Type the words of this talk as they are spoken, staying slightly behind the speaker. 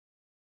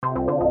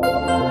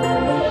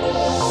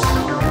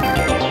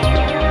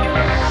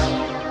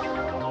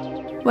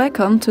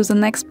Welcome to the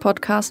next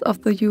podcast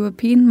of the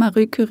European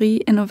Marie Curie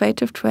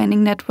Innovative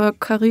Training Network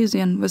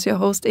Carusian with your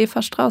host Eva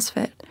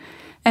Straussfeld.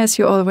 As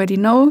you already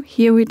know,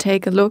 here we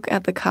take a look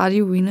at the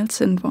cardiorenal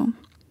syndrome.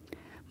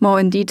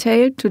 More in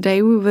detail,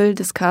 today we will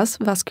discuss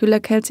vascular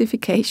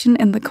calcification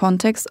in the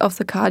context of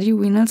the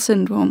cardiorenal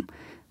syndrome,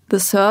 the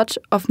search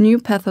of new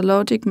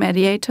pathologic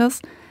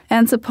mediators,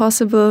 and the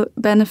possible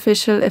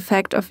beneficial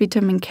effect of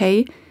vitamin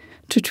K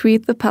to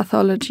treat the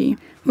pathology.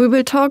 We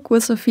will talk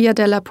with Sofia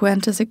de la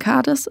Puente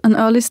Secades, an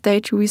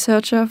early-stage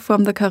researcher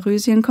from the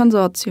Carusian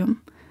Consortium.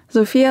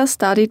 Sofia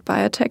studied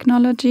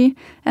biotechnology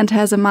and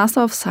has a Master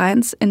of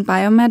Science in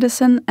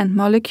Biomedicine and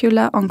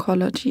Molecular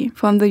Oncology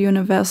from the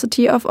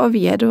University of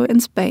Oviedo in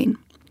Spain.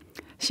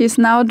 She is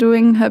now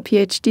doing her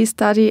PhD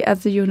study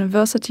at the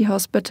University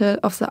Hospital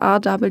of the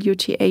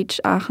RWTH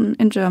Aachen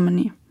in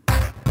Germany.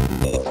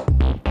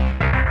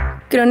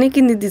 Chronic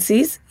kidney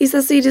disease is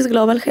a serious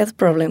global health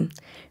problem.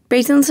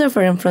 Patients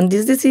suffering from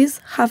this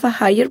disease have a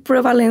higher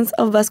prevalence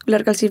of vascular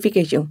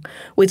calcification,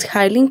 which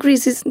highly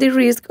increases the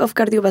risk of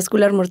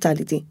cardiovascular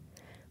mortality.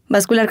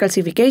 Vascular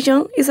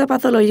calcification is a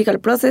pathological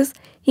process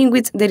in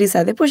which there is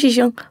a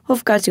deposition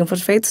of calcium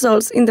phosphate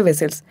salts in the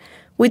vessels,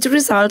 which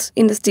results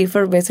in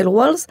stiffer vessel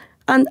walls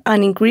and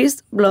an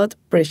increased blood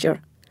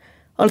pressure.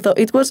 Although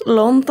it was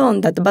long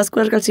thought that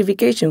vascular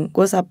calcification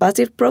was a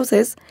passive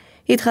process,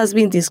 it has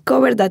been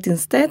discovered that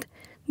instead,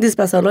 this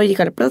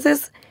pathological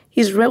process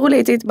is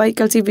regulated by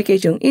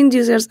calcification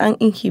inducers and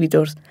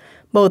inhibitors,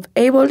 both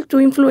able to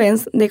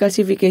influence the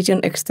calcification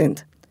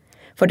extent.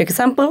 For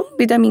example,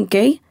 vitamin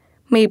K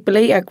may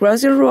play a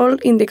crucial role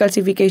in the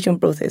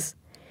calcification process.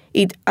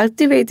 It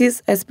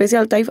activates a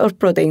special type of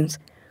proteins,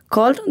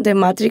 called the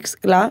matrix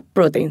GLA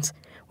proteins,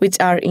 which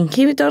are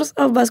inhibitors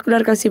of vascular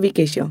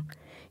calcification.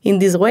 In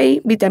this way,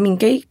 vitamin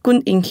K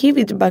could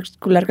inhibit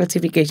vascular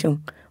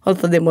calcification,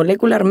 although the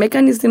molecular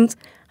mechanisms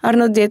are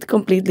not yet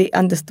completely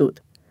understood.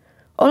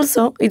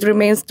 Also, it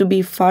remains to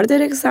be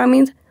further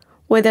examined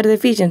whether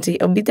deficiency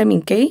of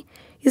vitamin K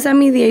is a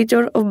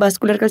mediator of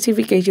vascular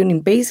calcification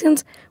in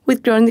patients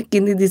with chronic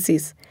kidney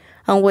disease,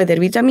 and whether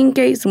vitamin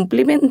K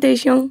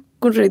supplementation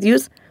could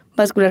reduce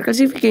vascular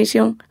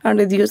calcification and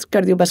reduce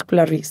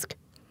cardiovascular risk.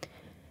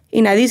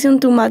 In addition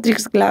to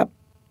matrix GLA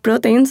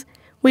proteins,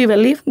 we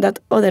believe that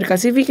other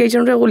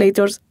calcification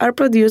regulators are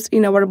produced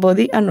in our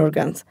body and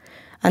organs,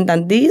 and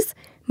that these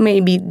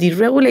may be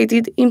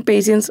deregulated in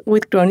patients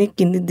with chronic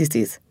kidney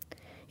disease.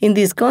 In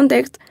this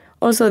context,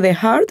 also the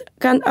heart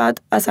can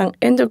act as an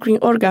endocrine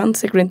organ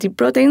secreting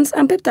proteins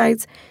and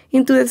peptides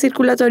into the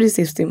circulatory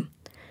system.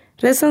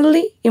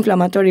 Recently,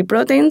 inflammatory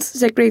proteins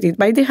secreted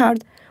by the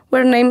heart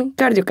were named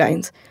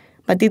cardiokines,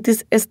 but it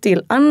is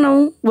still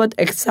unknown what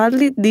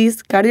exactly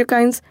these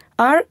cardiokines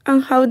are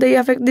and how they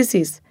affect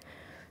disease.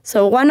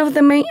 So one of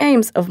the main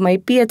aims of my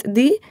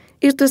PhD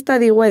is to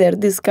study whether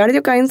these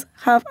cardiokines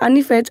have an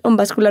effect on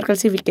vascular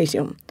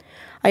calcification.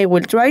 I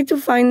will try to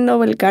find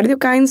novel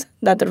cardiokines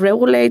that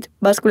regulate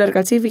vascular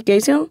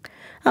calcification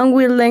and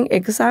will then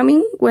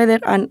examine whether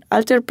an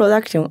altered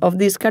production of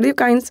these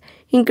cardiokines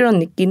in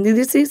chronic kidney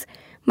disease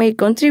may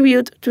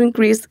contribute to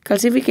increased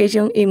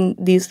calcification in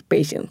these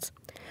patients.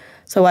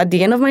 So at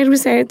the end of my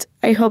research,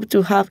 I hope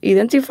to have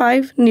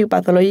identified new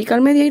pathological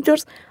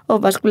mediators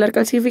of vascular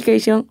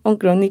calcification on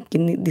chronic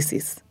kidney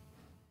disease.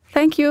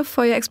 Thank you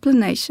for your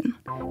explanation.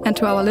 And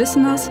to our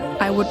listeners,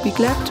 I would be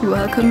glad to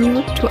welcome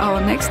you to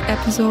our next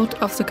episode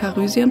of the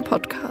Carusian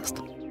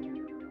podcast.